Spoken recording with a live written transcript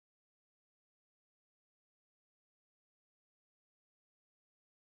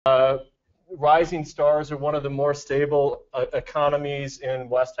Rising Stars are one of the more stable economies in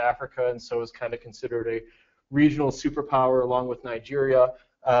West Africa, and so is kind of considered a regional superpower along with Nigeria.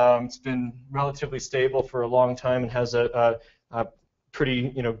 It's been relatively stable for a long time and has a pretty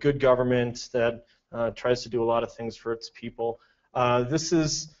good government that tries to do a lot of things for its people. This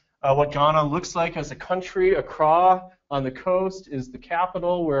is what Ghana looks like as a country. Accra on the coast is the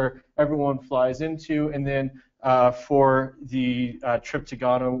capital where everyone flies into, and then for the trip to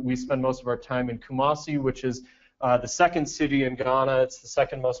Ghana, we spend most of our time in Kumasi, which is the second city in Ghana. It's the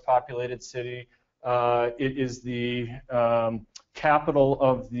second most populated city. It is the capital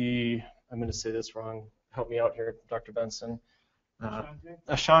of the, I'm going to say this wrong, help me out here, Dr. Benson.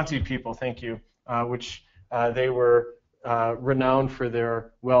 Ashanti people, thank you, which they were renowned for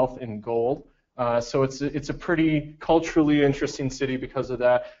their wealth in gold. So it's a pretty culturally interesting city because of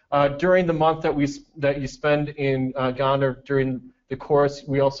that. During the month that you spend in Ghana during the course,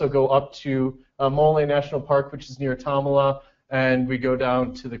 we also go up to Mole National Park, which is near Tamale, and we go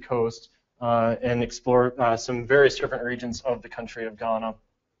down to the coast and explore some various different regions of the country of Ghana.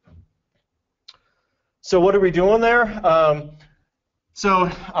 So what are we doing there? So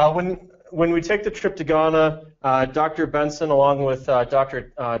when we take the trip to Ghana, Dr. Benson, along with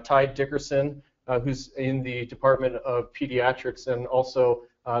Dr. Ty Dickerson, who's in the Department of Pediatrics and also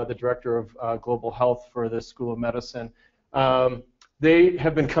the Director of Global Health for the School of Medicine, they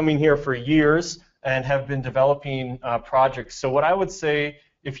have been coming here for years and have been developing projects. So what I would say,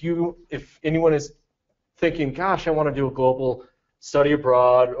 if anyone is thinking, gosh, I want to do a global study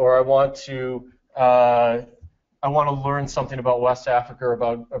abroad, or I want to learn something about West Africa or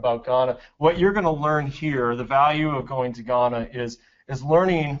about Ghana, what you're going to learn here, the value of going to Ghana is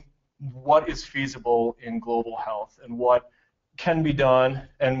learning what is feasible in global health and what can be done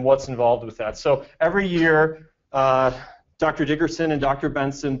and what's involved with that. So every year, Dr. Dickerson and Dr.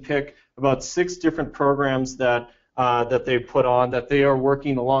 Benson pick about 6 different programs that they put on, that they are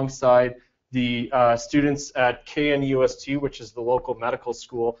working alongside the students at KNUST, which is the local medical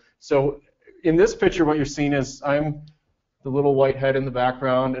school. So in this picture, what you're seeing is I'm the little white head in the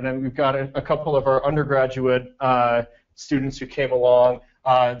background, and then we've got a couple of our undergraduate students who came along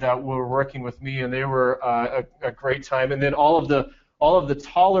that were working with me, and they were a great time. And then all of the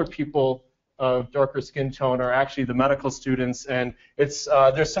taller people of darker skin tone are actually the medical students, and it's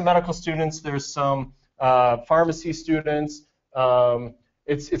there's some medical students, there's some pharmacy students.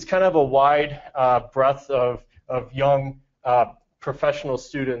 It's kind of a wide breadth of young professional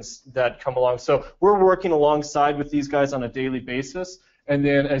students that come along. So we're working alongside with these guys on a daily basis, and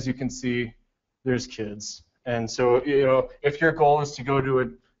then as you can see, there's kids. And so if your goal is to go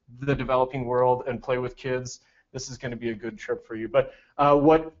to the developing world and play with kids, this is going to be a good trip for you. But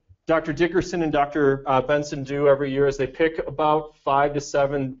what Dr. Dickerson and Dr. Benson do every year is they pick about 5 to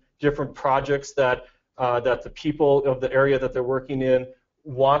 7 different projects that the people of the area that they're working in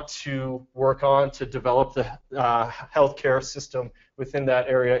want to work on to develop the healthcare system within that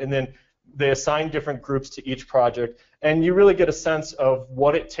area, and then they assign different groups to each project, and you really get a sense of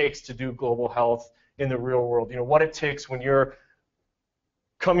what it takes to do global health in the real world. What it takes when you're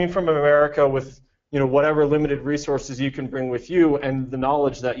coming from America with whatever limited resources you can bring with you and the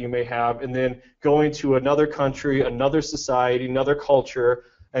knowledge that you may have, and then going to another country, another society, another culture,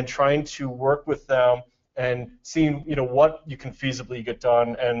 and trying to work with them and seeing what you can feasibly get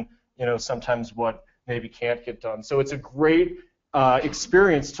done, and sometimes what maybe can't get done. So it's a great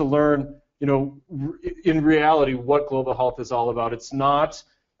experience to learn in reality what global health is all about. It's not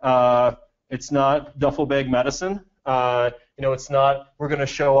duffel bag medicine. It's not we're going to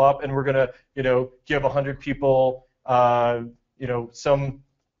show up and we're going to give 100 people some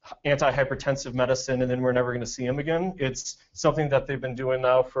antihypertensive medicine and then we're never going to see them again. It's something that they've been doing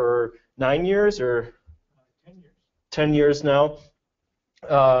now for 9 years or 10 years now.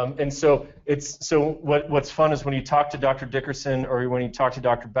 And so what's fun is when you talk to Dr. Dickerson or when you talk to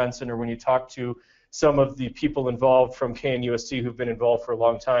Dr. Benson or when you talk to some of the people involved from KNUST who've been involved for a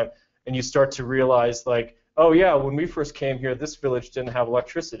long time, and you start to realize, like, oh yeah, when we first came here, this village didn't have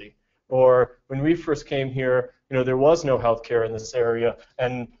electricity. Or when we first came here, there was no healthcare in this area,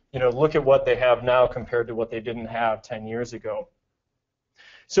 and look at what they have now compared to what they didn't have 10 years ago.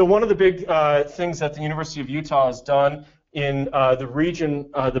 So one of the big things that the University of Utah has done in the region,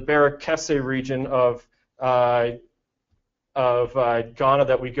 the Barakese region of Ghana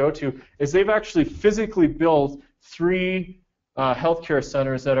that we go to, is they've actually physically built 3 healthcare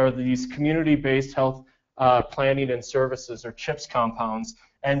centers that are these community-based health planning and services, or CHIPS compounds.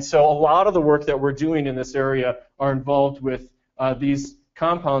 And so a lot of the work that we're doing in this area are involved with these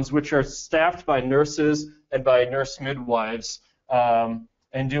compounds, which are staffed by nurses and by nurse midwives.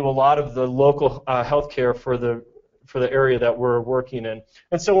 and do a lot of the local healthcare for the area that we're working in.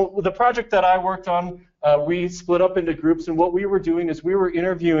 And so the project that I worked on, we split up into groups, and what we were doing is we were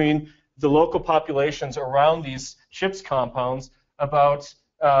interviewing the local populations around these CHIPS compounds about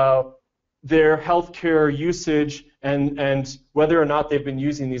their healthcare usage and whether or not they've been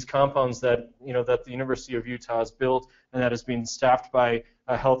using these compounds that that the University of Utah has built and that is being staffed by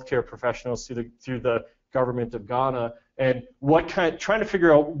healthcare professionals through the government of Ghana, and trying to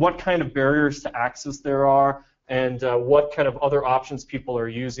figure out what kind of barriers to access there are, and what kind of other options people are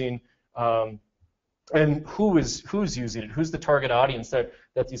using, and who's using it, who's the target audience that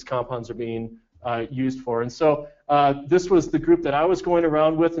these compounds are being used for. And so this was the group that I was going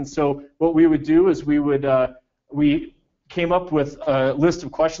around with, and so what we would do is we came up with a list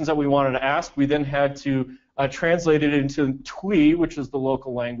of questions that we wanted to ask. We then had to translate it into Twi, which is the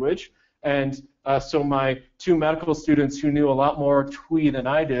local language, and so my two medical students who knew a lot more Twi than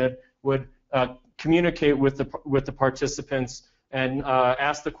I did would communicate with the participants and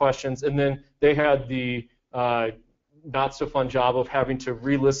ask the questions, and then they had the not so fun job of having to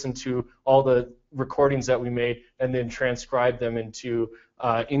re-listen to all the recordings that we made and then transcribe them into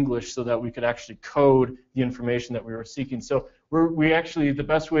English so that we could actually code the information that we were seeking. So we actually, the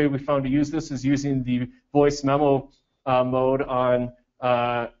best way we found to use this is using the voice memo mode on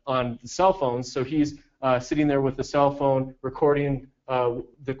the cell phones. So he's sitting there with the cell phone recording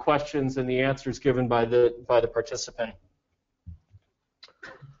the questions and the answers given by the participant.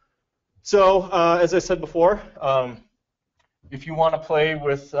 So as I said before, if you want to play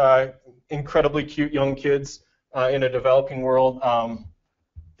with incredibly cute young kids in a developing world,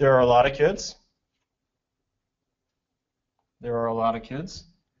 there are a lot of kids. There are a lot of kids.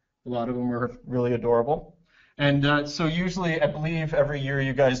 A lot of them are really adorable. And so usually, I believe every year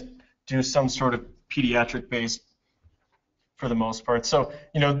you guys do some sort of pediatric-based, for the most part. So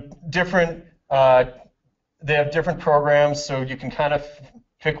different. They have different programs, so you can kind of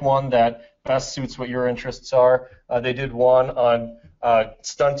pick one that best suits what your interests are. They did one on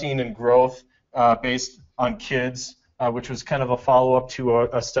stunting and growth based on kids, which was kind of a follow-up to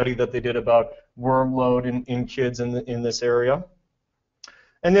a study that they did about worm load in kids in this area.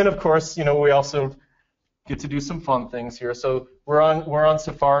 And then, of course, we also get to do some fun things here. So we're on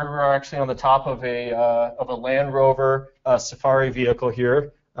safari. We're actually on the top of a Land Rover safari vehicle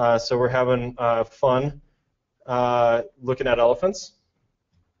here. So we're having fun looking at elephants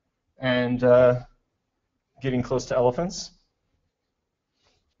and getting close to elephants.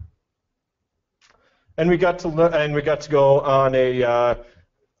 And we got to go on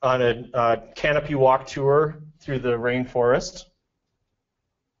a canopy walk tour through the rainforest.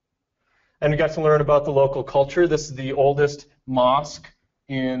 And we got to learn about the local culture. This is the oldest mosque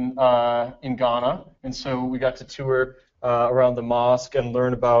in Ghana, and so we got to tour around the mosque and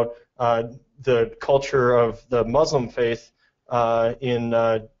learn about the culture of the Muslim faith in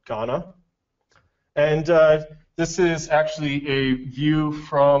Ghana. And this is actually a view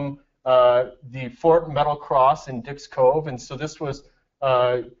from the Fort Metal Cross in Dix Cove, and so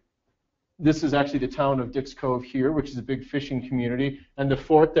this is actually the town of Dix Cove here, which is a big fishing community. And the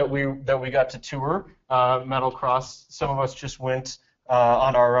fort that we got to tour, Metal Cross, some of us just went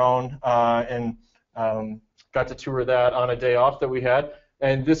on our own and got to tour that on a day off that we had.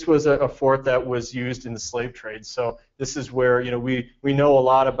 And this was a fort that was used in the slave trade. So this is where we know a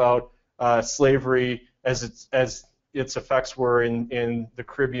lot about slavery as its effects were in the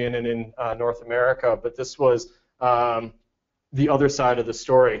Caribbean and in North America. But this was the other side of the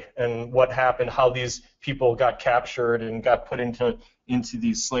story and what happened, how these people got captured and got put into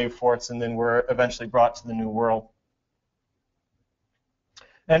these slave forts and then were eventually brought to the New World.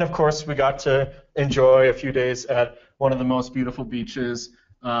 And of course, we got to enjoy a few days at one of the most beautiful beaches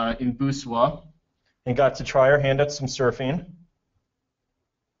in Buswa and got to try our hand at some surfing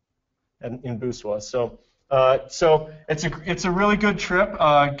in Buswa. So it's a really good trip.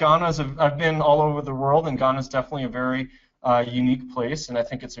 I've been all over the world, and Ghana is definitely a very unique place, and I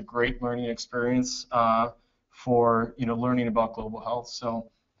think it's a great learning experience for learning about global health.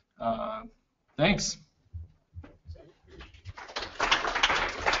 So thanks.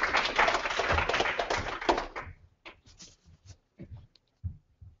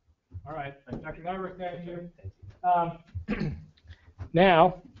 All right, Dr. Nyberg, thank you.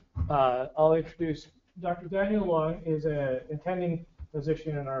 Now, I'll introduce Dr. Daniel Leung, is an attending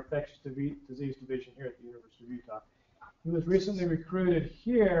physician in our infectious disease division here at the University of Utah. He was recently recruited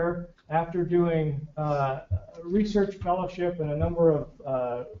here after doing a research fellowship and a number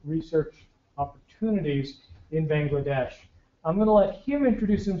of research opportunities in Bangladesh. I'm going to let him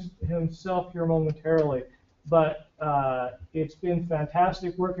introduce himself here momentarily, but it's been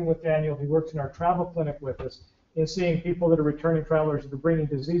fantastic working with Daniel. He works in our travel clinic with us in seeing people that are returning travelers that are bringing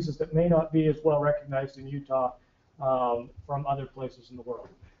diseases that may not be as well recognized in Utah from other places in the world.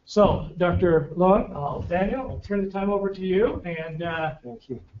 So, Dr. Leung, Daniel, I'll turn the time over to you. And thank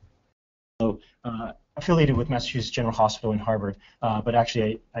you. So, affiliated with Massachusetts General Hospital in Harvard, but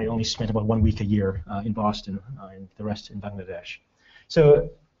actually I only spent about 1 week a year in Boston and the rest in Bangladesh.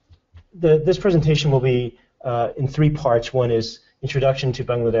 So this presentation will be in 3 parts. One is Introduction to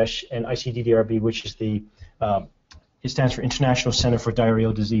Bangladesh and ICDDRB, which is the it stands for International Center for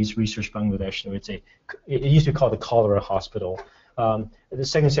Diarrheal Disease Research Bangladesh. So it used to be called the Cholera Hospital. The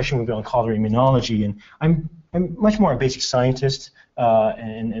second section will be on cholera immunology, and I'm much more a basic scientist,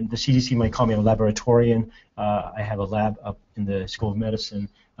 and the CDC might call me a laboratorian. I have a lab up in the School of Medicine,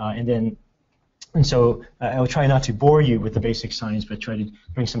 and so I will try not to bore you with the basic science, but try to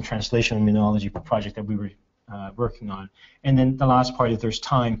bring some translational immunology project that we were working on. And then the last part, if there's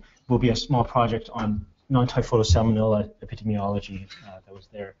time, will be a small project on non-typhoidal salmonella epidemiology that was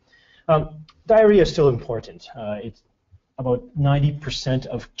there. Diarrhea is still important. It's about 90%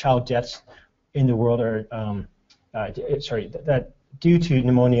 of child deaths in the world are, that due to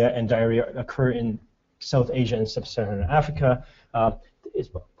pneumonia and diarrhea occur in South Asia and Sub-Saharan Africa. It's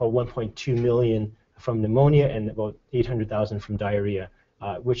about 1.2 million from pneumonia and about 800,000 from diarrhea,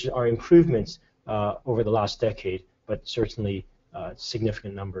 which are improvements over the last decade, but certainly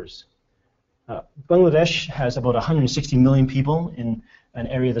significant numbers. Bangladesh has about 160 million people in an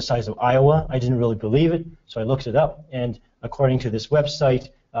area the size of Iowa. I didn't really believe it, so I looked it up, and according to this website,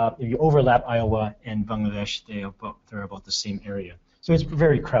 if you overlap Iowa and Bangladesh, they're about the same area. So it's a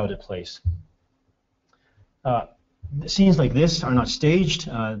very crowded place. Scenes like this are not staged.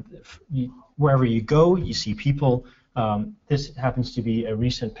 Wherever you go, you see people. This happens to be a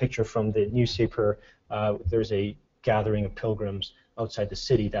recent picture from the newspaper. There's a gathering of pilgrims outside the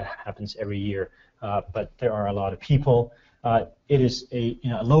city that happens every year, but there are a lot of people. It is a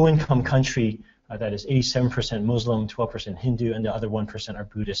low-income country that is 87% Muslim, 12% Hindu, and the other 1% are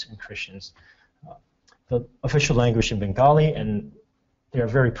Buddhists and Christians. The official language in Bengali, and they are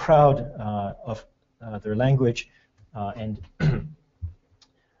very proud of their language. And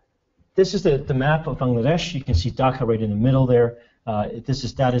this is the map of Bangladesh. You can see Dhaka right in the middle there.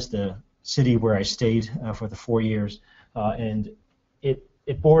 That is the city where I stayed for the 4 years, and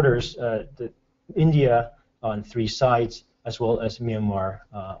it borders India on 3 sides, as well as Myanmar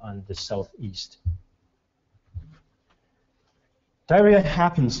on the southeast. Diarrhea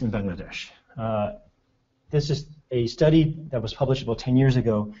happens in Bangladesh. This is a study that was published about 10 years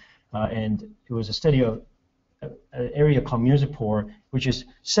ago, and it was a study of an area called Mirzapur, which is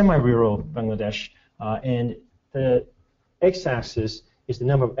semi-rural Bangladesh, and the x-axis is the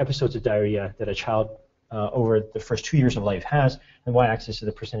number of episodes of diarrhea that a child over the first 2 years of life has, and y-axis is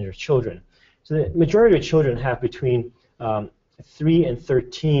the percentage of children. So the majority of children have between 3 and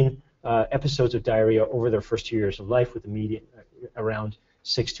 13 episodes of diarrhea over their first 2 years of life, with the median around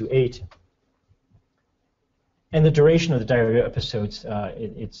 6 to 8. And the duration of the diarrhea episodes,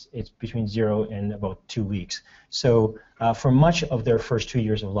 it's between 0 and about 2 weeks. So for much of their first 2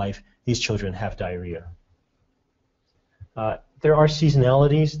 years of life, these children have diarrhea. There are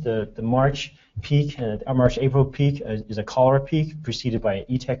seasonalities. The March peak, March-April peak is a cholera peak, preceded by an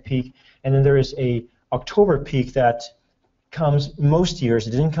ETEC peak. And then there is a October peak that comes most years.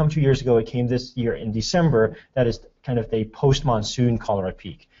 It didn't come 2 years ago. It came this year in December. That is kind of the post-monsoon cholera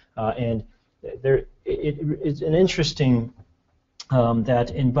peak. And it's an interesting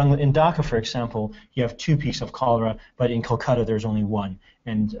that in Dhaka, for example, you have 2 peaks of cholera, but in Kolkata there's only 1.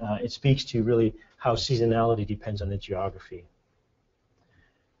 And it speaks to really how seasonality depends on the geography.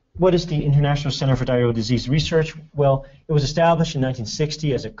 What is the International Center for Diarrheal Disease Research? Well, it was established in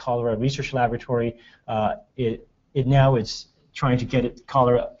 1960 as a cholera research laboratory. Now it's trying to get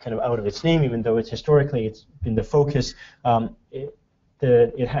cholera kind of out of its name, even though historically it's been the focus. Has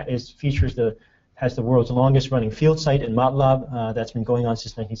the world's longest running field site in Matlab that's been going on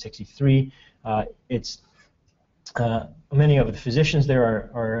since 1963. Many of the physicians there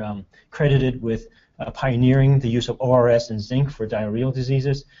are credited with pioneering the use of ORS and zinc for diarrheal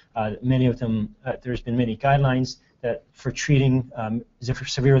diseases. Many of them, there's been many guidelines that for treating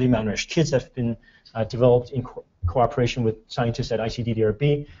severely malnourished kids that have been developed in cooperation with scientists at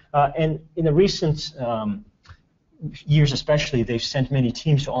ICDDRB. And in the recent years especially, they've sent many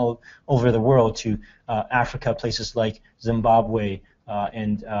teams to all over the world, to Africa, places like Zimbabwe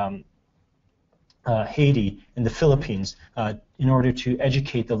and Haiti and the Philippines, in order to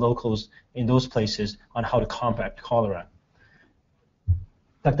educate the locals in those places on how to combat cholera.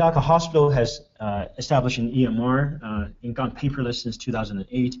 Dhaka Hospital has established an EMR and gone paperless since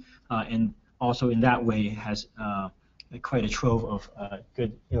 2008, and also in that way has quite a trove of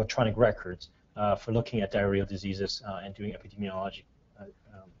good electronic records for looking at diarrheal diseases and doing epidemiologic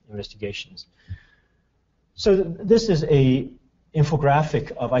investigations. So this is a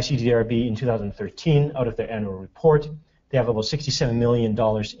infographic of ICDRB in 2013 out of their annual report. They have about $67 million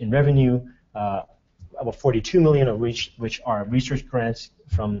in revenue, about 42 million of which are research grants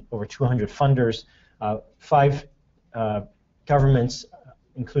from over 200 funders, 5 governments,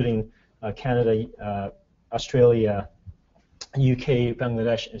 including Canada, Australia, UK,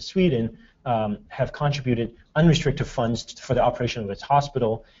 Bangladesh, and Sweden, have contributed unrestricted funds for the operation of its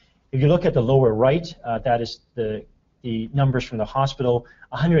hospital. If you look at the lower right, that is the numbers from the hospital.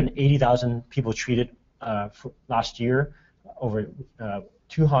 180,000 people treated last year over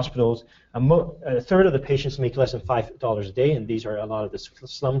 2 hospitals. A third of the patients make less than $5 a day, and these are a lot of the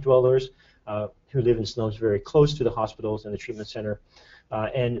slum dwellers who live in slums very close to the hospitals and the treatment center.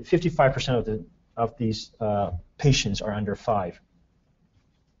 And 55% of these patients are under 5.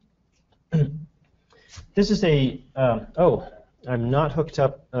 This is a, oh, I'm not hooked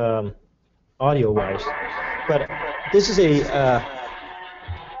up audio-wise, but this is a,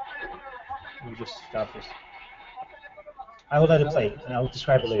 let me just stop this. I will let it play, and I'll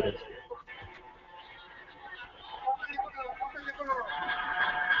describe it later.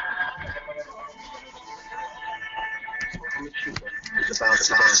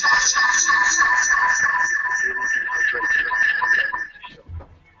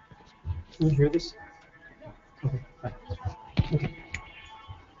 Can you hear this? Okay. Okay.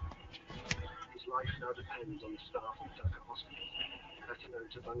 His life now depends on the staff of Dhaka Hospital, better known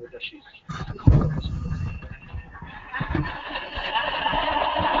to Bangladeshis.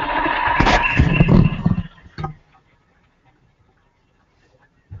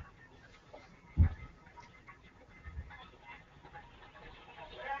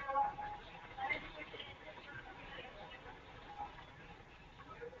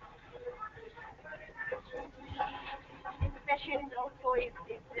 Patient also is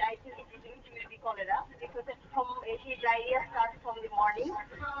I think it will be cholera because diarrhea starts from the morning.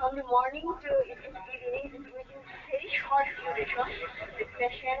 From the morning to evening, within very short duration, the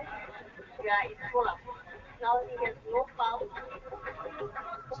patient is collapsed. Now he has no pulse.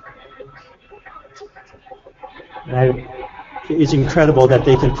 It's incredible that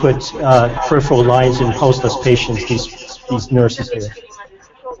they can put peripheral lines in pulseless patients, these nurses here. So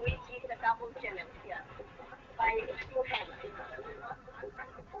we give the double channel here by 2 hands.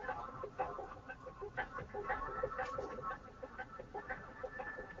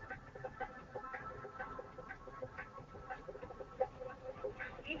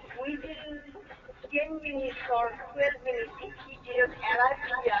 If within 10 minutes or 12 minutes, if he didn't arrive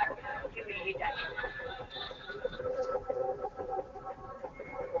here, he will be dead.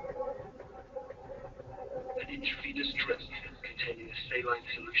 An intravenous drip containing a saline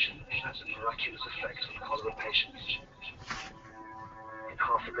solution has a miraculous effect on cholera patients. In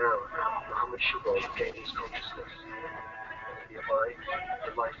half an hour, Mohammed Shubal regained his consciousness. Nearby,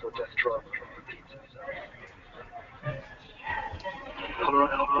 the life or death drama repeats itself. Cholera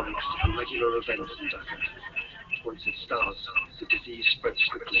outbreaks are regular events in Dhaka. Once it starts, the disease spreads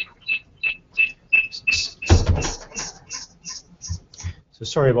quickly. So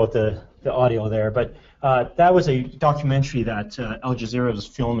sorry about the audio there, but that was a documentary that Al Jazeera was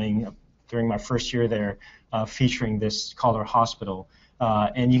filming during my first year there, featuring this cholera hospital.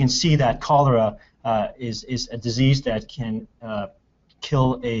 And you can see that cholera is a disease that can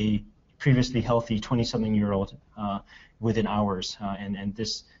kill a previously healthy 20-something-year-old within hours. And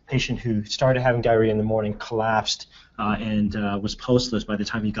this patient who started having diarrhea in the morning collapsed and was pulseless by the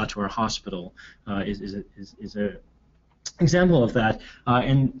time he got to our hospital is a example of that.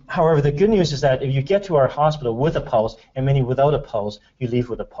 And however, the good news is that if you get to our hospital with a pulse, and many without a pulse, you leave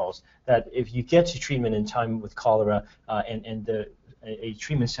with a pulse. That if you get to treatment in time with cholera and a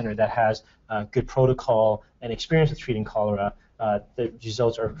treatment center that has good protocol and experience with treating cholera, the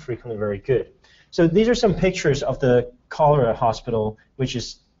results are frequently very good. So these are some pictures of the cholera hospital, which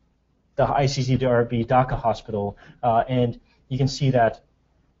is the ICCDRB Dhaka hospital, and you can see that.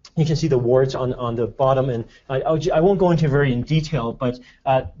 You can see the wards on the bottom, and I won't go into very in detail, but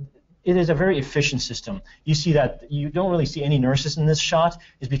it is a very efficient system. You see that you don't really see any nurses in this shot,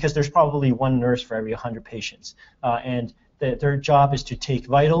 is because there's probably 1 nurse for every 100 patients, and their job is to take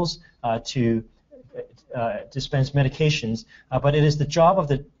vitals, to dispense medications, but it is the job of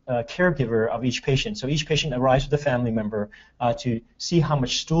the caregiver of each patient. So each patient arrives with a family member to see how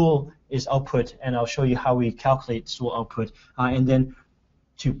much stool is output, and I'll show you how we calculate stool output, and then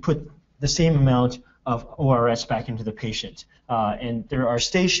to put the same amount of ORS back into the patient. And there are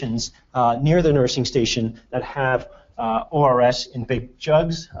stations near the nursing station that have ORS in big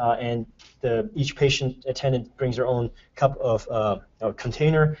jugs, and each patient attendant brings their own cup of or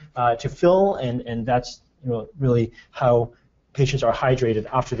container to fill, and that's really how patients are hydrated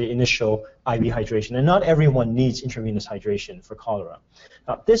after the initial IV hydration. And not everyone needs intravenous hydration for cholera.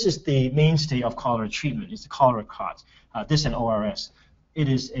 This is the mainstay of cholera treatment. It's the cholera cot. This and ORS. It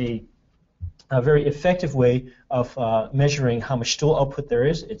is a very effective way of measuring how much stool output there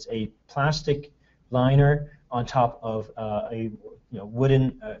is. It's a plastic liner on top of a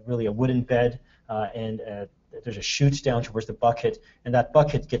wooden, really a wooden bed, and there's a chute down towards the bucket, and that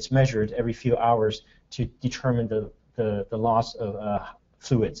bucket gets measured every few hours to determine the loss of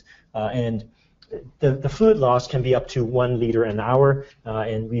fluids. And the fluid loss can be up to 1 liter an hour,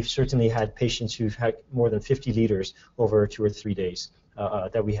 and we've certainly had patients who've had more than 50 liters over 2 or 3 days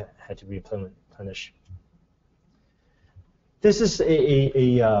that we had to replenish. This is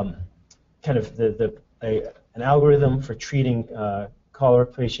a kind of an algorithm for treating cholera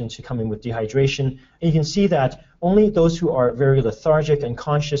patients who come in with dehydration. And you can see that only those who are very lethargic,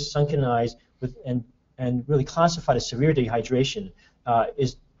 unconscious, sunken eyes, and really classified as severe dehydration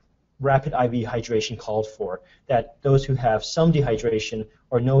is rapid IV hydration called for. That those who have some dehydration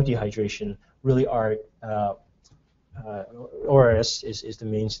or no dehydration really are ORS is the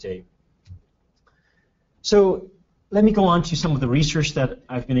mainstay. So let me go on to some of the research that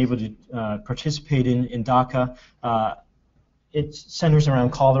I've been able to participate in Dhaka. It centers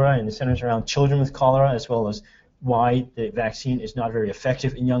around cholera, and it centers around children with cholera, as well as why the vaccine is not very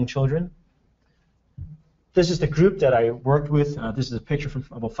effective in young children. This is the group that I worked with. This is a picture from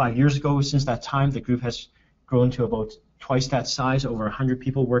about 5 years ago. Since that time, the group has grown to about twice that size, over 100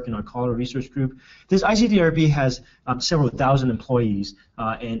 people working on cholera research group. This ICDRB has several thousand employees,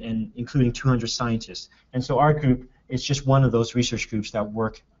 and including 200 scientists. And so our group is just one of those research groups that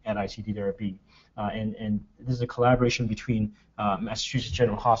work at ICDRB. And this is a collaboration between Massachusetts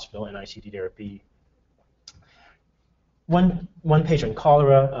General Hospital and ICDRB. One page on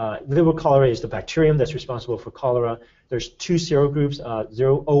cholera. Liver cholera is the bacterium that's responsible for cholera. There's 2 serogroups,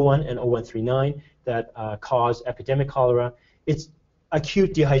 01 and 0139, that cause epidemic cholera. It's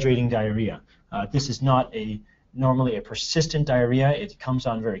acute dehydrating diarrhea. This is not normally a persistent diarrhea. It comes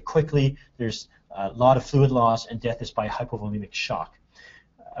on very quickly. There's a lot of fluid loss, and death is by hypovolemic shock.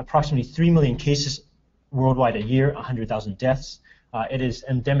 Approximately 3 million cases worldwide a year, 100,000 deaths. It is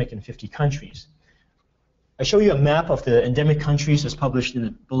endemic in 50 countries. I show you a map of the endemic countries as published in the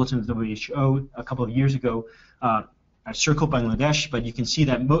Bulletin of the WHO a couple of years ago. I've circled Bangladesh, but you can see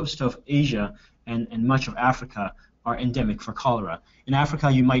that most of Asia and much of Africa are endemic for cholera. In Africa,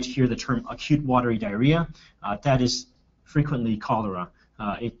 you might hear the term acute watery diarrhea. That is frequently cholera.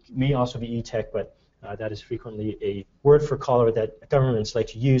 It may also be ETEC, but that is frequently a word for cholera that governments like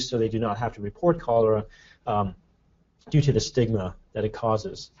to use so they do not have to report cholera due to the stigma that it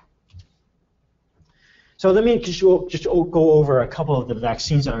causes. So let me just go over a couple of the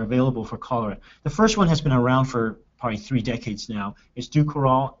vaccines that are available for cholera. The first one has been around for probably 3 decades now. It's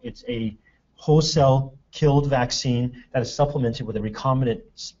Dukoral. It's a whole cell killed vaccine that is supplemented with a recombinant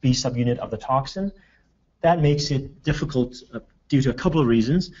B subunit of the toxin. That makes it difficult due to a couple of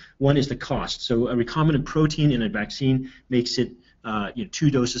reasons. One is the cost. So a recombinant protein in a vaccine makes it,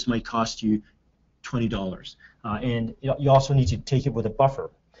 2 doses might cost you $20. And you also need to take it with a buffer.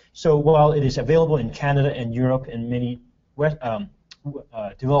 So while it is available in Canada and Europe and many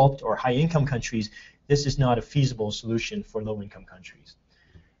developed or high-income countries, this is not a feasible solution for low-income countries.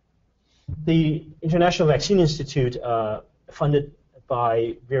 The International Vaccine Institute, funded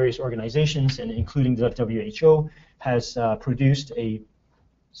by various organizations, and including the WHO, has produced a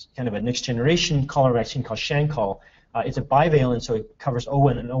kind of a next-generation cholera vaccine called Shankol. It's a bivalent, so it covers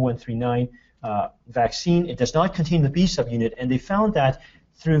 01 and 0139 vaccine. It does not contain the B subunit, and they found that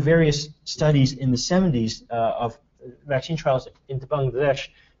through various studies in the 70s of vaccine trials in Bangladesh,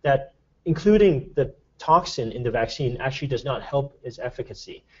 that including the toxin in the vaccine actually does not help its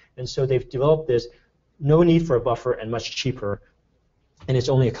efficacy. And so they've developed this, no need for a buffer and much cheaper, and it's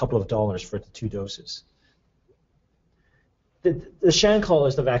only a couple of dollars for the 2 doses. The Shankol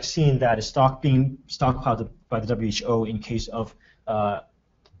is the vaccine that is being stockpiled by the WHO in case of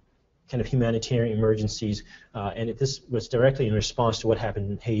kind of humanitarian emergencies, and this was directly in response to what happened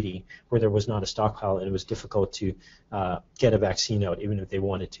in Haiti, where there was not a stockpile and it was difficult to get a vaccine out, even if they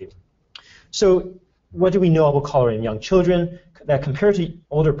wanted to. So what do we know about cholera in young children? That compared to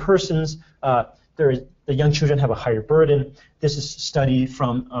older persons, the young children have a higher burden. This is a study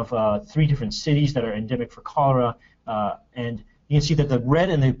of 3 different cities that are endemic for cholera, and You can see that the red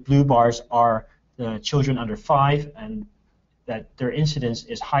and the blue bars are the children under 5, and that their incidence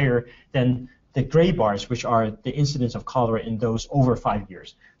is higher than the gray bars, which are the incidence of cholera in those over 5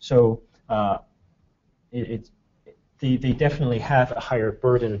 years. So they definitely have a higher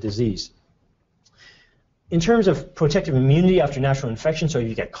burden of disease. In terms of protective immunity after natural infection, so if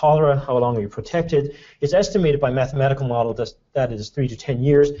you get cholera, how long are you protected? It's estimated by mathematical model that is 3 to 10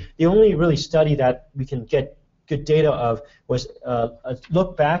 years. The only really study that we can get good data of was a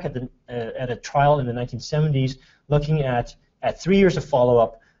look back at a trial in the 1970s, looking at 3 years of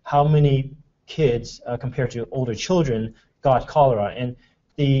follow-up, how many kids compared to older children got cholera. And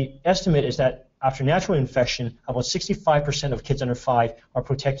the estimate is that after natural infection, about 65% of kids under 5 are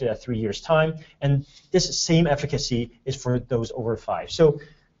protected at 3 years' time, and this same efficacy is for those over 5. So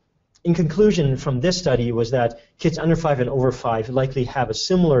in conclusion from this study was that kids under 5 and over 5 likely have a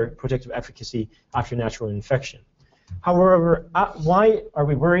similar protective efficacy after natural infection. However, why are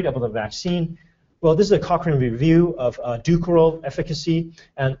we worried about the vaccine? Well, this is a Cochrane review of Dukoral efficacy,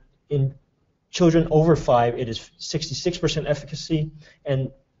 and in children over 5, it is 66% efficacy, and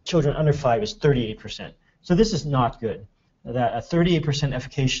children under 5 is 38%. So this is not good. That a 38%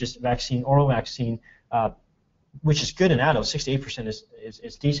 efficacious vaccine, oral vaccine, which is good in adults, 68%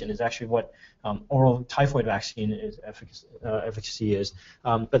 is decent, is actually what oral typhoid vaccine is efficacy is.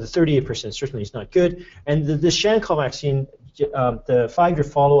 But the 38% certainly is not good. And the Shankel vaccine, the 5-year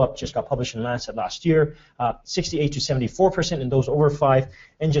follow-up just got published in Lancet last year, 68 to 74% in those over 5,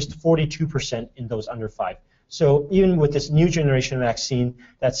 and just 42% in those under 5. So even with this new generation vaccine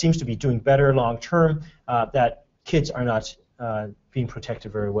that seems to be doing better long term, that kids are not being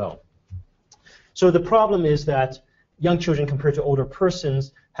protected very well. So the problem is that young children compared to older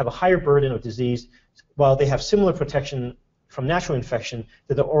persons have a higher burden of disease, while they have similar protection from natural infection,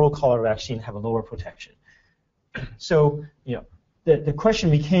 that the oral cholera vaccine have a lower protection. So the question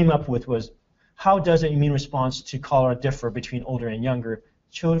we came up with was, how does the immune response to cholera differ between older and younger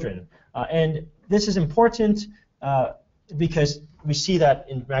children? And this is important because we see that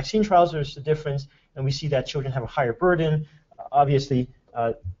in vaccine trials there's a difference, and we see that children have a higher burden. Obviously,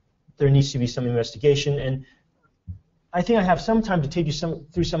 there needs to be some investigation, and I think I have some time to take you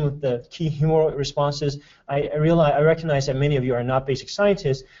through some of the key humoral responses. I recognize that many of you are not basic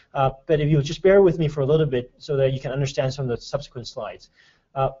scientists, but if you'll just bear with me for a little bit so that you can understand some of the subsequent slides.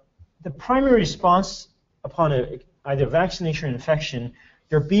 The primary response upon either vaccination or infection,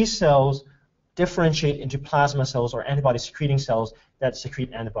 your B cells differentiate into plasma cells or antibody-secreting cells that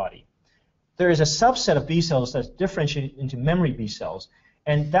secrete antibody. There is a subset of B cells that differentiate into memory B cells,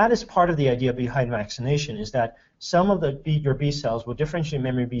 and that is part of the idea behind vaccination, is that some of your B cells will differentiate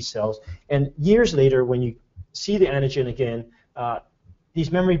memory B cells, and years later, when you see the antigen again, these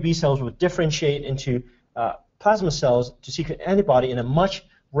memory B cells will differentiate into plasma cells to secrete antibody in a much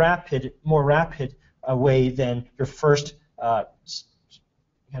more rapid way than your first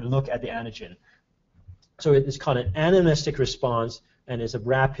look at the antigen. So it's called an animistic response, and is a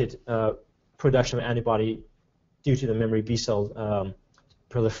rapid production of antibody due to the memory B cell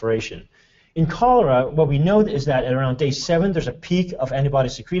proliferation. In cholera, what we know is that at around day 7, there's a peak of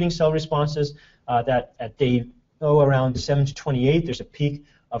antibody-secreting cell responses. That at day around 7 to 28, there's a peak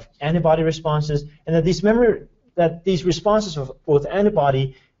of antibody responses, and that these responses of both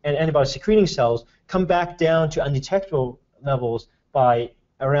antibody and antibody-secreting cells come back down to undetectable levels by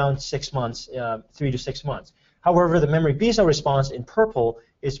around 6 months, 3 to 6 months. However, the memory B cell response in purple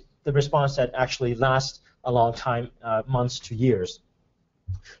is the response that actually lasts a long time, months to years.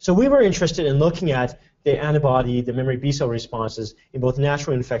 So we were interested in looking at the antibody, the memory B cell responses in both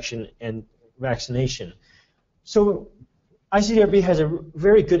natural infection and vaccination. So ICDRB has a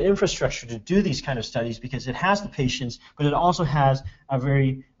very good infrastructure to do these kind of studies because it has the patients, but it also has a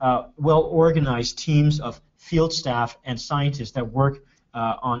very well-organized teams of field staff and scientists that work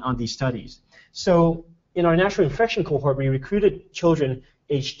on these studies. So in our natural infection cohort, we recruited children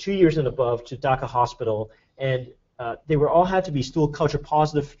aged 2 years and above to Dhaka Hospital, and they all had to be stool culture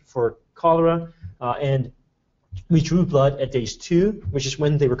positive for cholera, and we drew blood at days 2, which is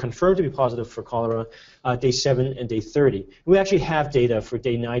when they were confirmed to be positive for cholera, day 7 and day 30. We actually have data for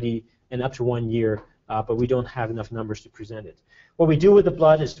day 90 and up to 1 year, but we don't have enough numbers to present it. What we do with the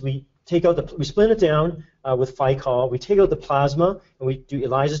blood is we split it down with Phycol, we take out the plasma, and we do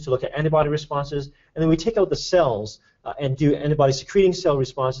ELISAs to look at antibody responses, and then we take out the cells and do antibody-secreting cell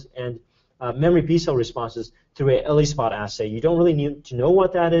responses and memory B cell responses through a ELISpot assay. You don't really need to know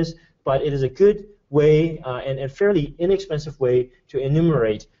what that is, but it is a good way and a fairly inexpensive way to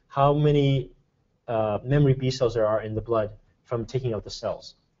enumerate how many memory B cells there are in the blood from taking out the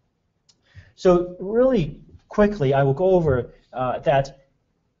cells. So really quickly, I will go over that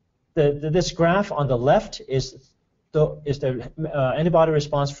this graph on the left is the antibody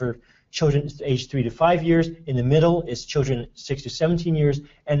response for children aged 3 to 5 years. In the middle is children 6 to 17 years,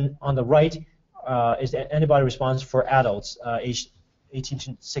 and on the right is the antibody response for adults aged 18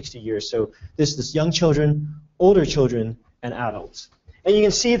 to 60 years. So this is young children, older children, and adults. And you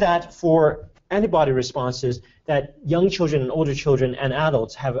can see that for antibody responses, that young children and older children and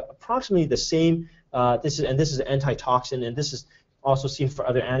adults have approximately the same. This is an antitoxin, and this is also seen for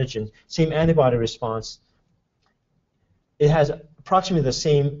other antigens. Same antibody response. It has approximately the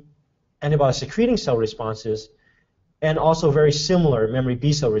same antibody secreting cell responses, and also very similar memory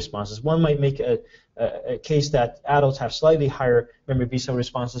B cell responses. One might make a case that adults have slightly higher memory B cell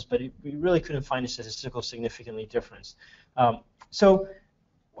responses, but we really couldn't find a statistical significantly difference. So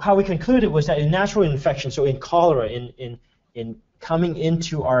how we concluded was that in natural infection, so in cholera, in coming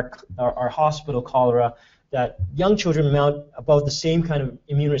into our hospital cholera, that young children mount about the same kind of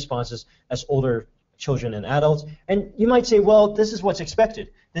immune responses as older children and adults. And you might say, well, this is what's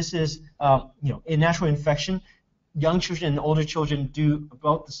expected. This is, in natural infection, young children and older children do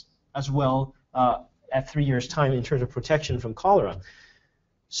about this as well at 3 years' time in terms of protection from cholera.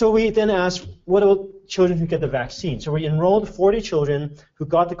 So we then asked, what about children who get the vaccine? So we enrolled 40 children who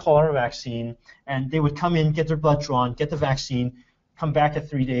got the cholera vaccine, and they would come in, get their blood drawn, get the vaccine, come back at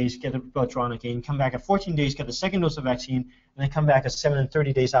 3 days, get their blood drawn again, come back at 14 days, get the second dose of vaccine, and then come back at 7 and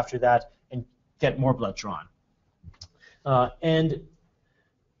 30 days after that and get more blood drawn. And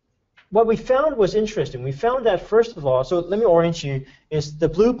what we found was interesting. We found that, first of all, so let me orient you, is the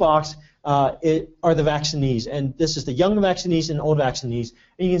blue box are the vaccinees, and this is the young vaccinees and old vaccinees.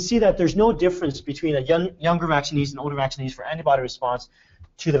 And you can see that there's no difference between younger vaccinees and older vaccinees for antibody response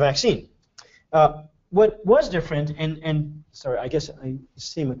to the vaccine. What was different, and sorry, I guess I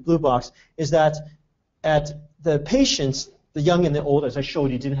see with blue box, is that at the patients, the young and the old, as I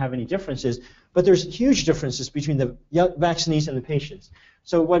showed you, didn't have any differences, but there's huge differences between the young vaccinees and the patients.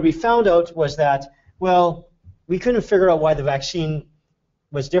 So what we found out was that, well, we couldn't figure out why the vaccine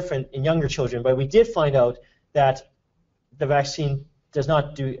was different in younger children, but we did find out that the vaccine does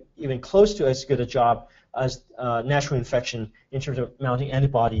not do even close to as good a job as natural infection in terms of mounting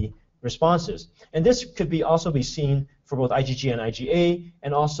antibody responses. And this could also be seen for both IgG and IgA,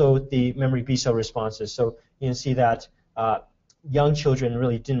 and also the memory B cell responses. So you can see that young children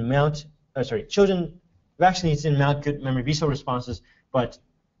really didn't mount, vaccinates didn't mount good memory B cell responses, but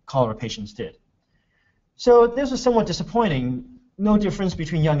cholera patients did. So this was somewhat disappointing. No difference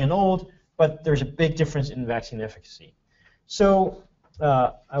between young and old, but there's a big difference in vaccine efficacy. So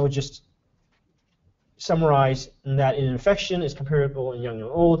I would just summarize that in infection is comparable in young and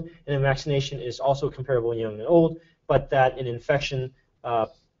old, and in vaccination is also comparable in young and old, but that in infection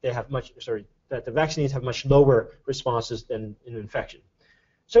that the vaccines have much lower responses than in infection.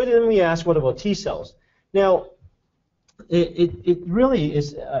 So then we asked, what about T cells? Now, it really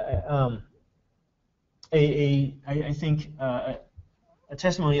is I think a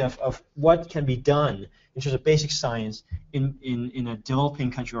testimony of what can be done in terms of basic science in a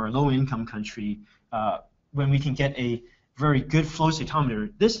developing country or a low-income country when we can get a very good flow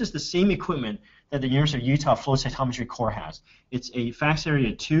cytometer. This is the same equipment that the University of Utah Flow Cytometry Core has. It's a Fax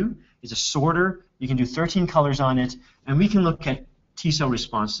Area 2. It's a sorter. You can do 13 colors on it, and we can look at T cell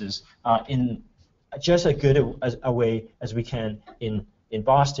responses in just as good a way as we can in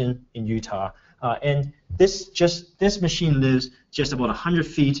Boston, in Utah. And this machine lives just about 100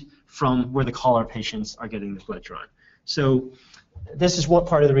 feet from where the cholera patients are getting the blood drawn. So this is one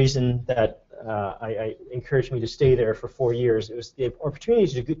part of the reason that I encouraged me to stay there for 4 years. It was the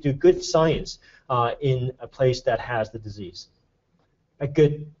opportunity to do good science in a place that has the disease. A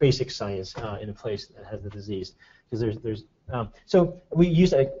good basic science in a place that has the disease. Because so we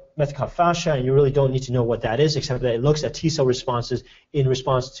use a method called FASHA, and you really don't need to know what that is, except that it looks at T cell responses in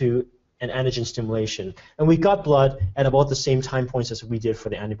response to an antigen stimulation. And we got blood at about the same time points as we did for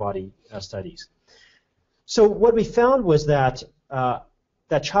the antibody studies. So what we found was that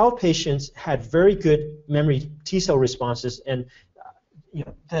that child patients had very good memory T cell responses, and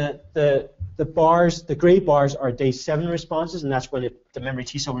the bars, the gray bars, are day 7 responses, and that's when the memory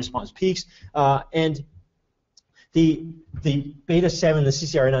T cell response peaks. And the beta 7, the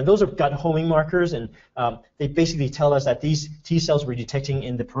CCR9, those are gut homing markers, and they basically tell us that these T cells we're detecting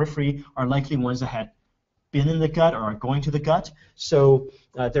in the periphery are likely ones that had been in the gut or are going to the gut, so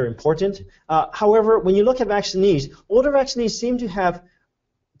they're important. However, when you look at vaccinees, older vaccinees seem to have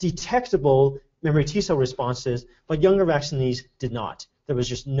detectable memory T cell responses, but younger vaccinees did not. There was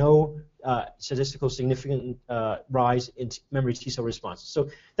just no statistical significant rise in memory T cell responses. So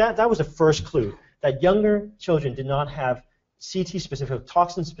that was the first clue. that younger children did not have CT-specific,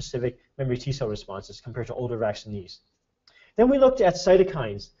 toxin-specific memory T cell responses compared to older vaccinees. Then we looked at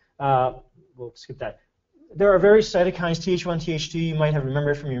cytokines. We'll skip that. There are various cytokines, Th1, Th2, you might have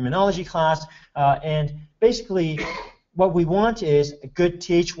remembered from your immunology class, and basically what we want is a good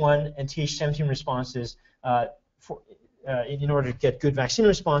Th1 and Th17 responses in order to get good vaccine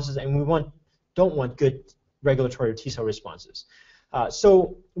responses, and we don't want good regulatory T cell responses.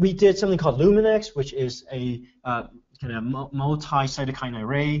 So we did something called Luminex, which is a kind of multi-cytokine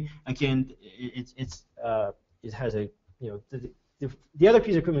array. Again, it has a, the other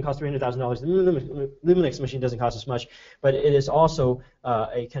piece of equipment costs $300,000. The Luminex machine doesn't cost as much, but it is also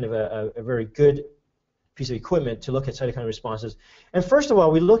a kind of a very good piece of equipment to look at cytokine responses. And first of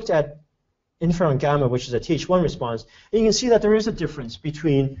all, we looked at interferon gamma, which is a Th1 response, and you can see that there is a difference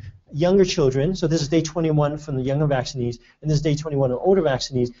between younger children, so this is day 21 from the younger vaccinees, and this is day 21 of older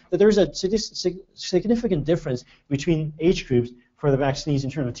vaccinees, that there is a significant difference between age groups for the vaccinees in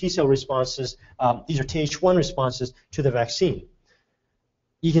terms of T cell responses. These are Th1 responses to the vaccine.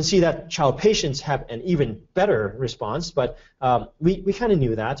 You can see that child patients have an even better response, but we kind of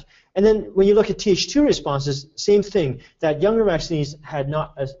knew that. And then when you look at Th2 responses, same thing, that younger vaccinees had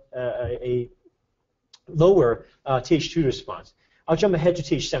not a lower Th2 response. I'll jump ahead to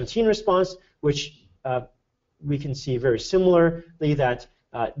Th17 response, which we can see very similarly that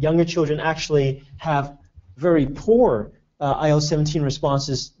younger children actually have very poor IL-17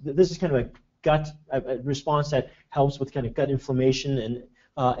 responses. This is kind of a response that helps with kind of gut inflammation,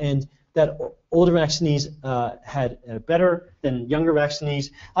 and that older vaccinees had better than younger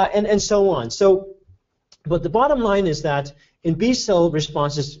vaccinees, and so on. So, but the bottom line is that in B cell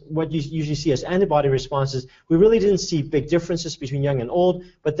responses, what you usually see as antibody responses, we really didn't see big differences between young and old,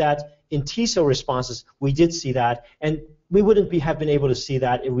 but that in T cell responses, we did see that, and we wouldn't have been able to see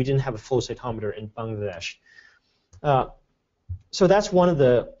that if we didn't have a flow cytometer in Bangladesh. So that's one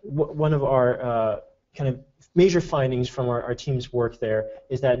of our kind of major findings from our team's work there,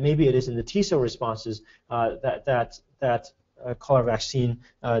 is that maybe it is in the T cell responses that cholera vaccine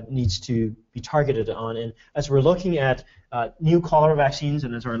needs to be targeted on. And as we're looking at new cholera vaccines,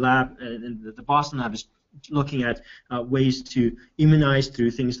 and as our lab, and the Boston lab is looking at ways to immunize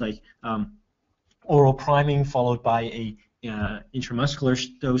through things like oral priming followed by a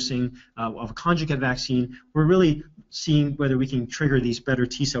intramuscular dosing of a conjugate vaccine, we're really seeing whether we can trigger these better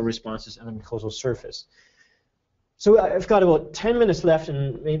T cell responses on the mucosal surface. So I've got about 10 minutes left,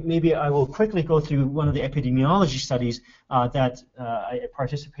 and maybe I will quickly go through one of the epidemiology studies that I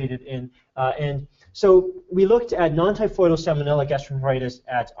participated in. And so we looked at non-typhoidal salmonella gastroenteritis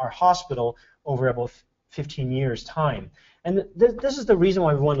at our hospital over about 15 years' time. And this is the reason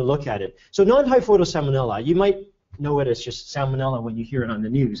why we want to look at it. So non-typhoidal salmonella, you might know it as just salmonella when you hear it on the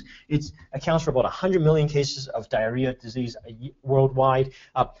news. It accounts for about 100 million cases of diarrhea disease worldwide.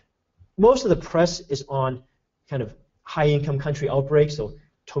 Most of the press is on kind of high-income country outbreaks, so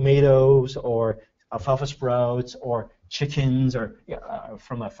tomatoes or alfalfa sprouts or chickens or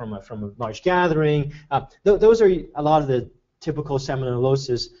from a large gathering. Those are a lot of the typical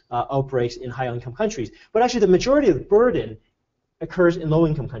salmonellosis outbreaks in high-income countries. But actually, the majority of the burden occurs in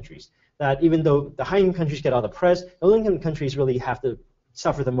low-income countries. That even though the high-income countries get all the press, the low-income countries really have to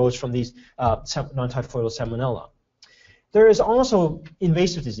suffer the most from these non-typhoidal salmonella. There is also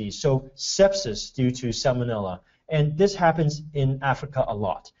invasive disease, so sepsis due to salmonella, and this happens in Africa a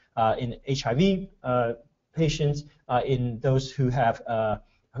lot. In HIV patients, in those who have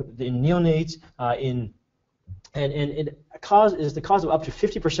in neonates, and it is the cause of up to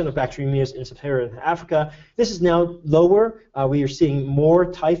 50% of bacteremias in sub-Saharan Africa. This is now lower. We are seeing more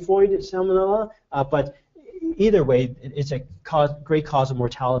typhoid salmonella, but either way, it's a great cause of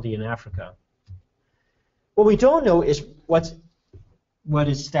mortality in Africa. What we don't know is what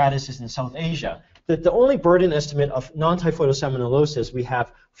its status is in South Asia. The only burden estimate of non-typhoidal salmonellosis we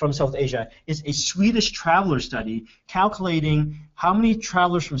have from South Asia is a Swedish traveler study calculating how many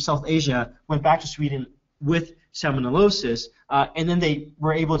travelers from South Asia went back to Sweden with salmonellosis, and then they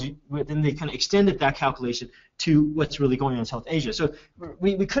were able to, then they kind of extended that calculation to what's really going on in South Asia. So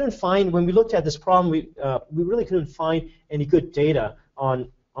we couldn't find, when we looked at this problem, we really couldn't find any good data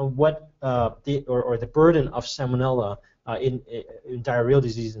on what the burden of salmonella in diarrheal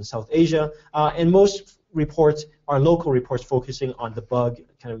disease in South Asia, and most reports are local reports focusing on the bug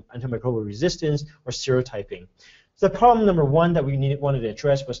kind of antimicrobial resistance or serotyping. So the problem number one that we wanted to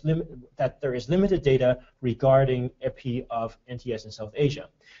address was that there is limited data regarding epi of NTS in South Asia.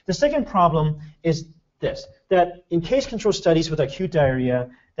 The second problem is this, that in case control studies with acute diarrhea,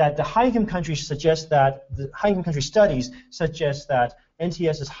 that the high-income countries suggest that, the high-income country studies suggest that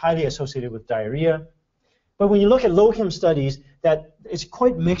NTS is highly associated with diarrhea. But when you look at low-chem studies, that it's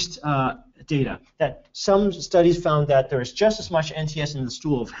quite mixed data. That some studies found that there is just as much NTS in the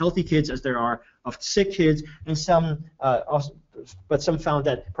stool of healthy kids as there are of sick kids, and but some found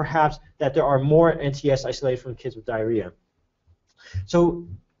that perhaps that there are more NTS isolated from kids with diarrhea. So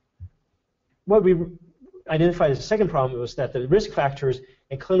what we identified as a second problem was that the risk factors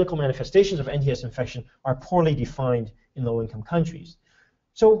and clinical manifestations of NTS infection are poorly defined in low-income countries.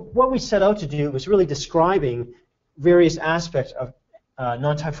 So what we set out to do was really describing various aspects of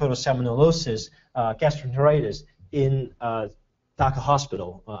non-typhoidal salmonellosis, gastroenteritis in Dhaka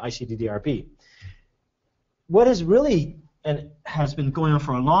Hospital, ICDDRB. What is really and has been going on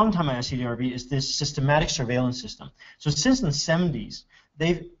for a long time at ICDRB is this systematic surveillance system. So since the 70s,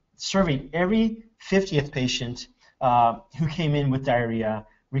 they've surveyed every 50th patient who came in with diarrhea,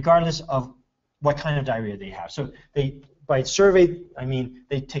 regardless of what kind of diarrhea they have. So by survey, I mean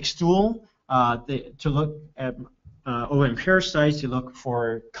they take stool to look at OM parasites, you look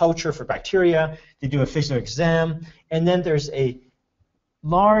for culture for bacteria, they do a physical exam, and then there's a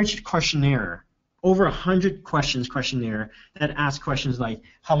large questionnaire, over 100 questions questionnaire that asks questions like,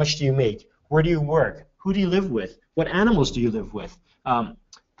 how much do you make? Where do you work? Who do you live with? What animals do you live with?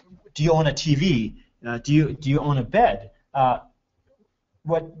 Do you own a TV? Do you own a bed?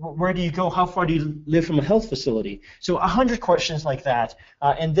 Where do you go? How far do you live from a health facility? So 100 questions like that,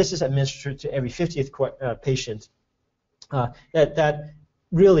 and this is administered to every 50th patient. That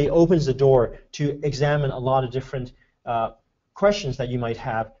really opens the door to examine a lot of different questions that you might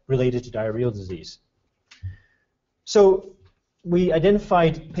have related to diarrheal disease. So we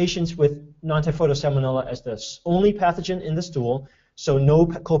identified patients with non-typhoidal salmonella as the only pathogen in the stool, so no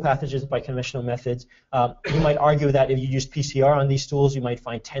co-pathogens by conventional methods. You might argue that if you used PCR on these stools, you might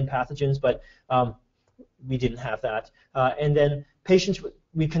find 10 pathogens, but we didn't have that. And then patients,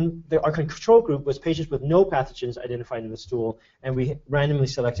 our control group was patients with no pathogens identified in the stool, and we randomly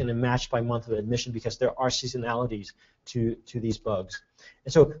selected and matched by month of admission because there are seasonalities to these bugs.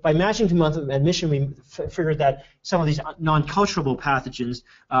 And so by matching to month of admission, we figured that some of these non-culturable pathogens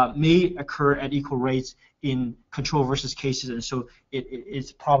may occur at equal rates in control versus cases, and so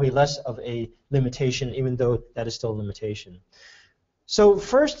it's probably less of a limitation, even though that is still a limitation. So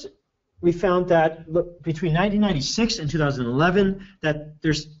first, we found that between 1996 and 2011, that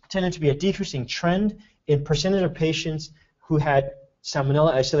there's tended to be a decreasing trend in percentage of patients who had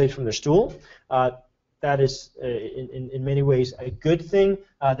salmonella isolated from their stool. That is, in many ways, a good thing.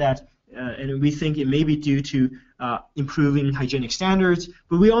 And we think it may be due to improving hygienic standards,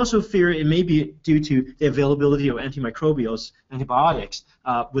 but we also fear it may be due to the availability of antimicrobials, antibiotics,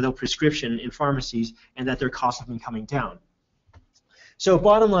 without prescription in pharmacies, and that their costs have been coming down. So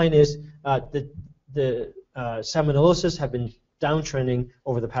bottom line is the salmonellosis have been downtrending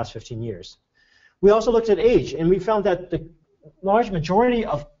over the past 15 years. We also looked at age, and we found that the large majority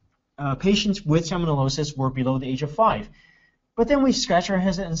of patients with salmonellosis were below the age of 5. But then we scratched our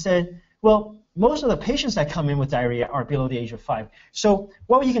heads and said, well, most of the patients that come in with diarrhea are below the age of 5. So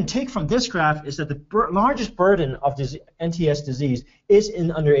what you can take from this graph is that the largest burden of this NTS disease is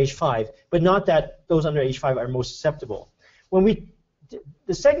in under age 5, but not that those under age 5 are most susceptible.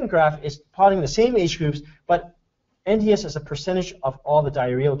 The second graph is plotting the same age groups, but NTS as a percentage of all the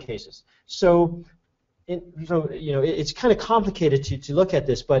diarrheal cases. So it's kind of complicated to look at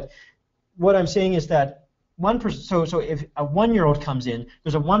this, but what I'm saying is that 1%. So if a 1-year-old comes in,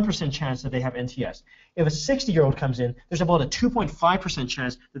 there's a 1% chance that they have NTS. If a 60-year-old comes in, there's about a 2.5%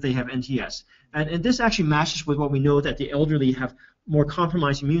 chance that they have NTS. And this actually matches with what we know, that the elderly have more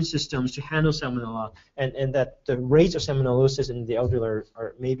compromised immune systems to handle salmonella, and that the rates of salmonellosis in the elderly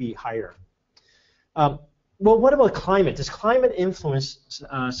are maybe higher. Well, what about climate? Does climate influence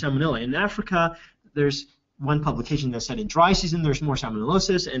salmonella? In Africa, there's one publication that said in dry season there's more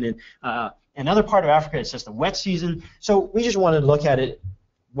salmonellosis, and in another part of Africa it's just the wet season. So we just wanted to look at it,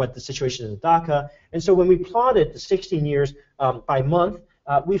 what the situation is in Dhaka. And so when we plotted the 16 years by month,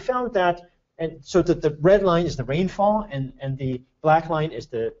 we found that, and so the red line is the rainfall, and the black line is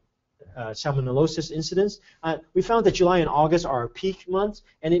the salmonellosis incidence. We found that July and August are our peak months,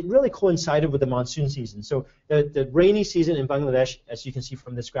 and it really coincided with the monsoon season. So the rainy season in Bangladesh, as you can see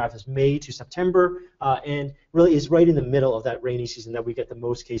from this graph, is May to September, and really is right in the middle of that rainy season that we get the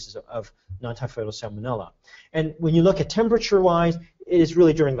most cases of non-typhoidal salmonella. And when you look at temperature-wise, it is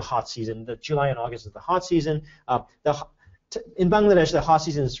really during the hot season. The July and August is the hot season. In Bangladesh, the hot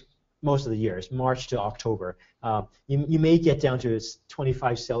season is most of the year. It's March to October. You may get down to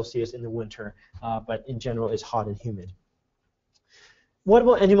 25 Celsius in the winter, but in general it's hot and humid. what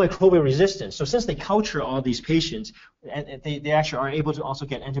about antimicrobial resistance? So since they culture all these patients, and they actually are able to also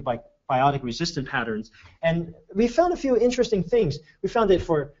get antibiotic resistant patterns. And we found a few interesting things. We found that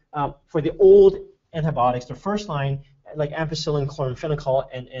for the old antibiotics, the first line, like ampicillin, chloramphenicol,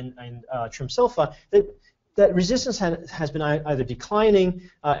 and trimsulfa, that resistance has been either declining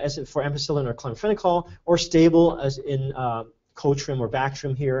as for ampicillin or chloramphenicol, or stable as in Cotrim or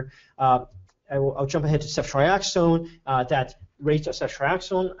Bactrim here. I'll jump ahead to ceftriaxone. That rates of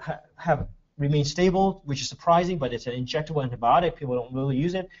ceftriaxone have remained stable, which is surprising, but it's an injectable antibiotic. People don't really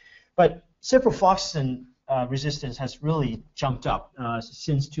use it. But ciprofloxacin resistance has really jumped up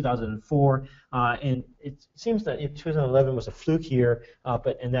since 2004, and it seems that in 2011 was a fluke year,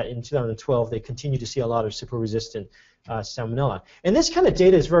 and that in 2012 they continue to see a lot of cipro-resistant salmonella. And this kind of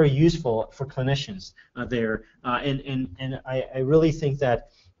data is very useful for clinicians there, and I really think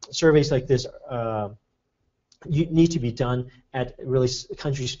that surveys like this need to be done at really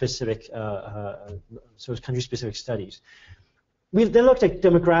country-specific, country-specific studies. We've then looked at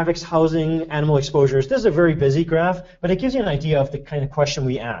demographics, housing, animal exposures. This is a very busy graph, but it gives you an idea of the kind of question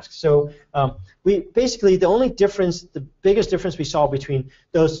we ask. So we basically, the biggest difference we saw between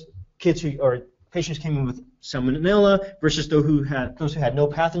those kids or patients came in with salmonella versus those who had no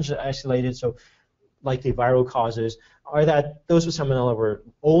pathogens isolated, so likely viral causes, are that those with salmonella were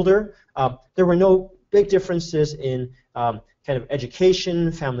older. There were no big differences in kind of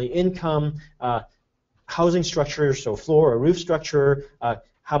education, family income, housing structure, so floor or roof structure,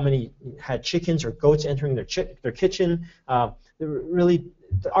 how many had chickens or goats entering their kitchen. Really,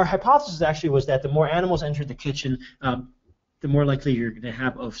 our hypothesis actually was that the more animals entered the kitchen, the more likely you're going to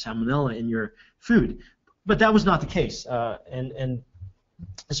have of salmonella in your food. But that was not the case, and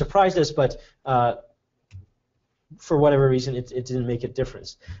it surprised us, but for whatever reason, it didn't make a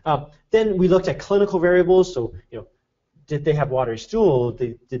difference. Then we looked at clinical variables, so did they have watery stool?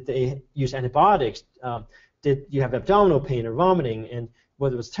 Did they use antibiotics? Did you have abdominal pain or vomiting? And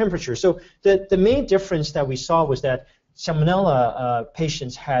whether it was temperature. So the main difference that we saw was that salmonella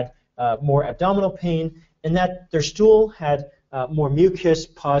patients had more abdominal pain, and that their stool had more mucus,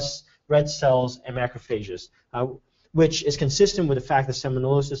 pus, red cells, and macrophages, which is consistent with the fact that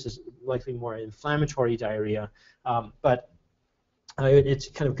salmonellosis is likely more inflammatory diarrhea. But it's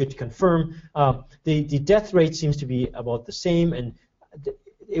kind of good to confirm. The death rate seems to be about the same, and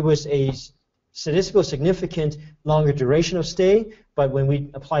it was a statistically significant longer duration of stay, but when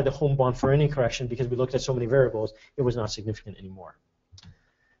we applied the home Bonferroni correction, because we looked at so many variables, it was not significant anymore.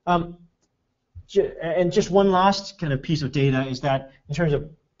 And just one last kind of piece of data is that in terms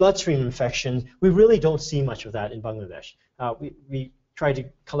of bloodstream infections, we really don't see much of that in Bangladesh. We tried to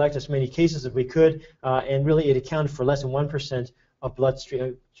collect as many cases as we could, and really it accounted for less than 1% of blood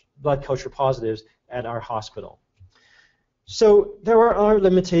culture positives at our hospital. So there are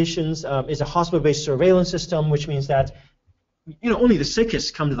limitations. It's a hospital-based surveillance system, which means that only the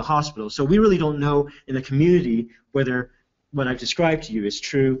sickest come to the hospital. So we really don't know in the community whether what I've described to you is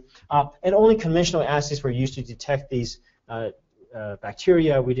true. And only conventional assays were used to detect these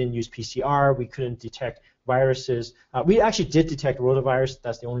bacteria. We didn't use PCR. We couldn't detect viruses. We actually did detect rotavirus.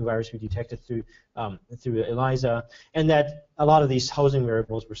 That's the only virus we detected through ELISA. And that a lot of these housing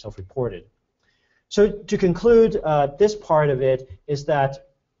variables were self-reported. So to conclude, this part of it is that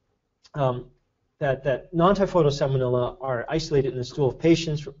that non-typhoidal salmonella are isolated in the stool of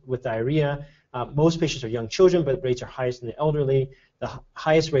patients with diarrhea. Most patients are young children, but rates are highest in the elderly. The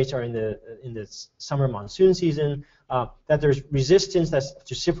highest rates are in the summer monsoon season. That there's resistance that's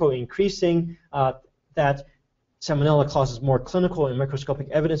to cipro increasing. That salmonella causes more clinical and microscopic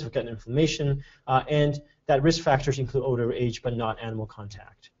evidence of gut inflammation, and that risk factors include older age but not animal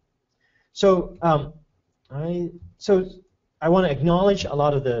contact. So I want to acknowledge a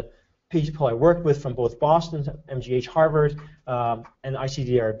lot of the people I worked with from both Boston, MGH, Harvard, and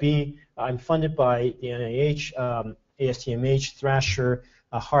ICDRB. I'm funded by the NIH, ASTMH, Thrasher,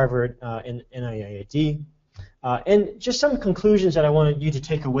 Harvard, and NIAID. And just some conclusions that I wanted you to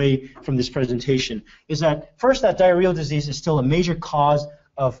take away from this presentation is that, first, that diarrheal disease is still a major cause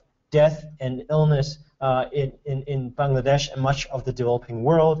of death and illness in Bangladesh and much of the developing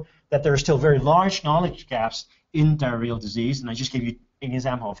world, that there are still very large knowledge gaps in diarrheal disease, and I just gave you an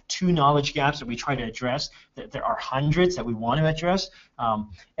example of 2 knowledge gaps that we try to address. That there are hundreds that we want to address,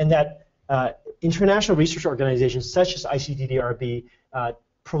 and that international research organizations such as ICDDRB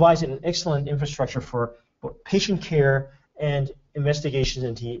provides an excellent infrastructure for patient care and investigations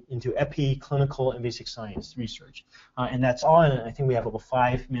into epi, clinical, and basic science research. And that's all, and I think we have about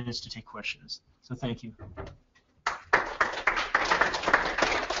 5 minutes to take questions. So thank you.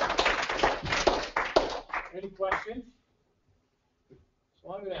 Any questions?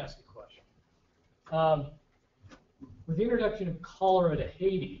 So I'm going to ask a question. With the introduction of cholera to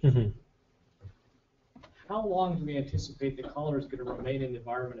Haiti, how long do we anticipate that cholera is going to remain in the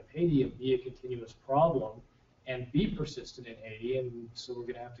environment of Haiti and be a continuous problem and be persistent in Haiti? And so we're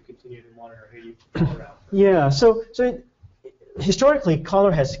going to have to continue to monitor Haiti for cholera outbreaks. Yeah, so historically,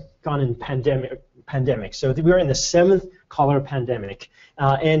 cholera has gone in pandemic. So we are in the 7th cholera pandemic.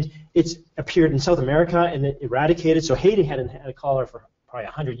 And it's appeared in South America and it eradicated. So Haiti hadn't had cholera for probably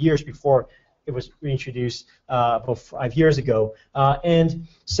 100 years before it was reintroduced about 5 years ago. And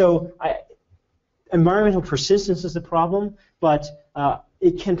so environmental persistence is the problem, but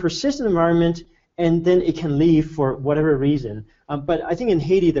it can persist in the environment and then it can leave for whatever reason. But I think in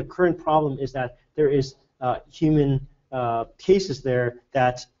Haiti, the current problem is that there is human cases there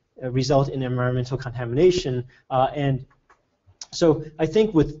that result in environmental contamination. And so I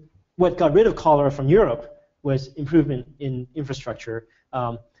think with what got rid of cholera from Europe was improvement in infrastructure.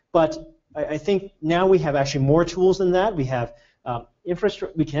 But I think now we have actually more tools than that. We have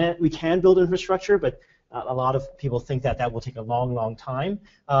infrastructure. We can build infrastructure, but a lot of people think that that will take a long, long time.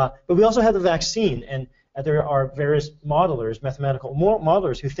 But we also have the vaccine, and there are various modelers, mathematical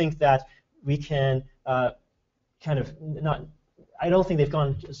modelers, who think that we can kind of not. I don't think they've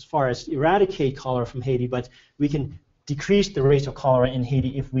gone as far as eradicate cholera from Haiti, but we can decrease the rate of cholera in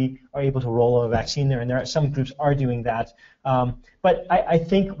Haiti if we are able to roll out a vaccine there, and there are some groups are doing that. But I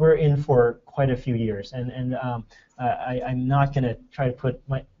think we're in for quite a few years, and I'm not going to try to put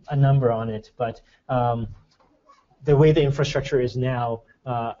a number on it, but the way the infrastructure is now,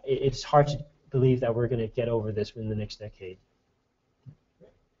 it's hard to believe that we're going to get over this in the next decade.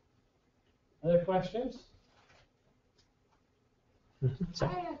 Other questions? I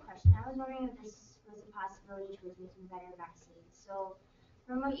had a question. I was wondering if this was a possibility towards making better vaccines. So,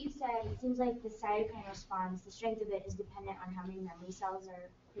 from what you said, it seems like the cytokine response, the strength of it is dependent on how many memory cells are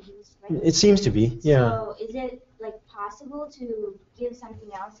produced, right? It seems to be, yeah. So, is it possible to give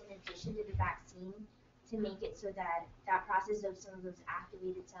something else in addition to the vaccine to make it so that that process of some of those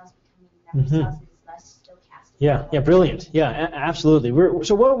activated cells becoming memory cells is less stochastic? Yeah, brilliant. Yeah, absolutely.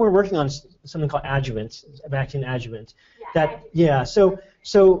 So what we're working on is something called adjuvant, vaccine adjuvant. So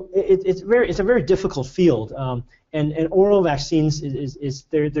it's a very difficult field. And oral vaccines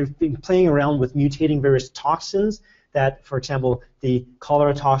they've been playing around with mutating various toxins that, for example, the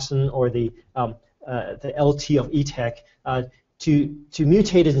cholera toxin or the LT of ETEC to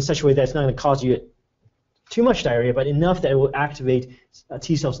mutate it in such a way that it's not going to cause you too much diarrhea, but enough that it will activate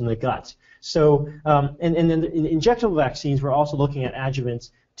T cells in the gut. So, and then in injectable vaccines, we're also looking at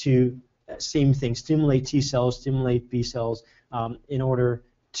adjuvants to same thing, stimulate T cells, stimulate B cells, in order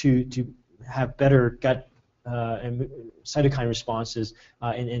to have better gut and cytokine responses.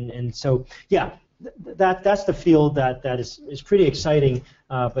 And so, yeah, that's the field that is pretty exciting,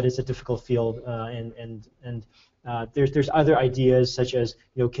 but it's a difficult field. And there's other ideas such as,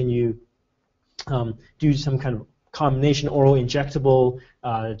 can you do some kind of combination oral injectable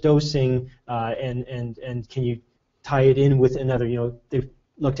dosing, and can you tie it in with another, they've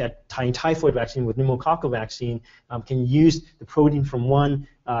looked at tying typhoid vaccine with pneumococcal vaccine. Can you use the protein from one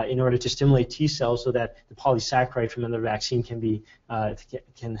in order to stimulate T cells so that the polysaccharide from another vaccine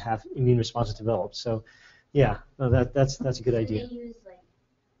can have immune responses developed? So, yeah, that's a good idea. They use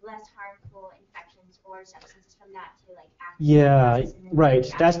less harmful infections or substances from that to activate. Yeah,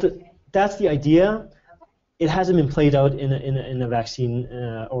 right. That's the idea. It hasn't been played out in a vaccine,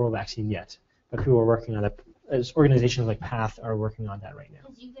 oral vaccine yet, but people are working on it. As organizations like PATH are working on that right now.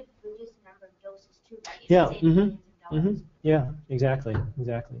 Because you could reduce the number of doses too, right? Yeah. Yeah. Exactly.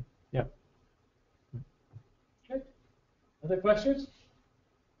 Yeah. Okay. Other questions?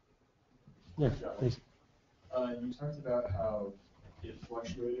 Yeah. Please. You talked about how it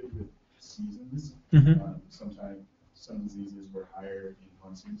fluctuated with seasons. Sometimes some diseases were higher in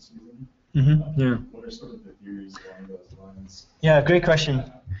monsoon season. Yeah. What are sort of the theories along those lines? Yeah, great question.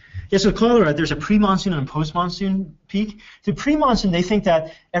 Yeah, so cholera, there's a pre-monsoon and a post-monsoon peak. The pre-monsoon, they think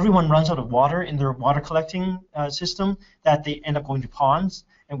that everyone runs out of water in their water collecting system, that they end up going to ponds,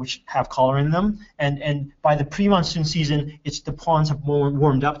 and which have cholera in them. And by the pre-monsoon season, the ponds have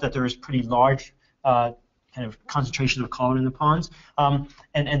warmed up, that there is pretty large kind of concentration of cholera in the ponds.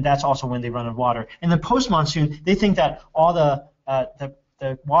 And that's also when they run out of water. And then post-monsoon, they think that all the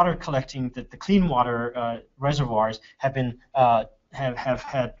water collecting, the clean water reservoirs have been have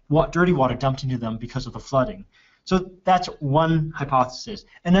had dirty water dumped into them because of the flooding. So that's one hypothesis.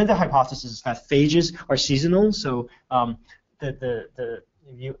 Another hypothesis is that phages are seasonal. So if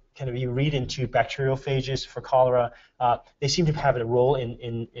you read into bacterial phages for cholera, they seem to have a role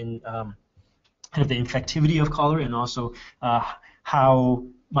in kind of the infectivity of cholera and also how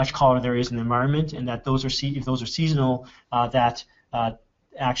much cholera there is in the environment, and that those are if those are seasonal, that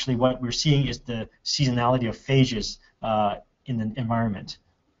actually what we're seeing is the seasonality of phages in the environment.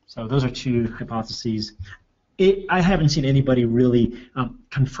 So those are two hypotheses. I haven't seen anybody really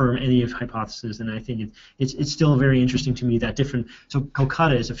confirm any of hypotheses, and I think it's still very interesting to me that so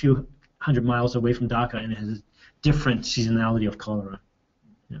Kolkata is a few hundred miles away from Dhaka, and it has a different seasonality of cholera.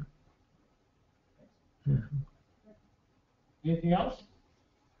 Yeah. Yeah. Anything else?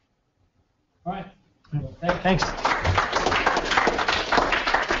 All right. Well, Thanks.